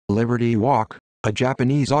Liberty Walk, a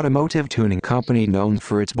Japanese automotive tuning company known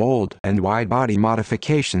for its bold and wide-body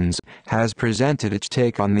modifications, has presented its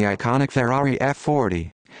take on the iconic Ferrari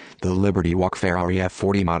F40. The Liberty Walk Ferrari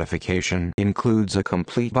F40 modification includes a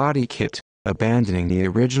complete body kit, abandoning the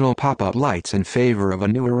original pop-up lights in favor of a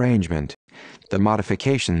new arrangement. The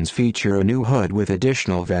modifications feature a new hood with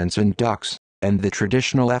additional vents and ducts, and the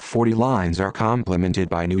traditional F40 lines are complemented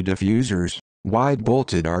by new diffusers, wide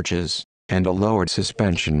bolted arches, and a lowered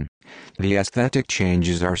suspension. The aesthetic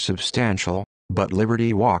changes are substantial, but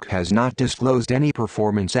Liberty Walk has not disclosed any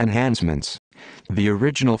performance enhancements. The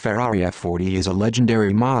original Ferrari F40 is a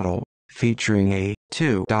legendary model, featuring a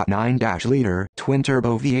 2.9-liter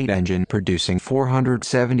twin-turbo V8 engine producing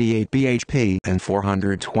 478 bhp and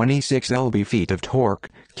 426 lb-ft of torque,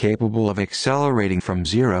 capable of accelerating from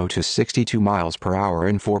 0 to 62 miles per hour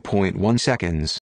in 4.1 seconds.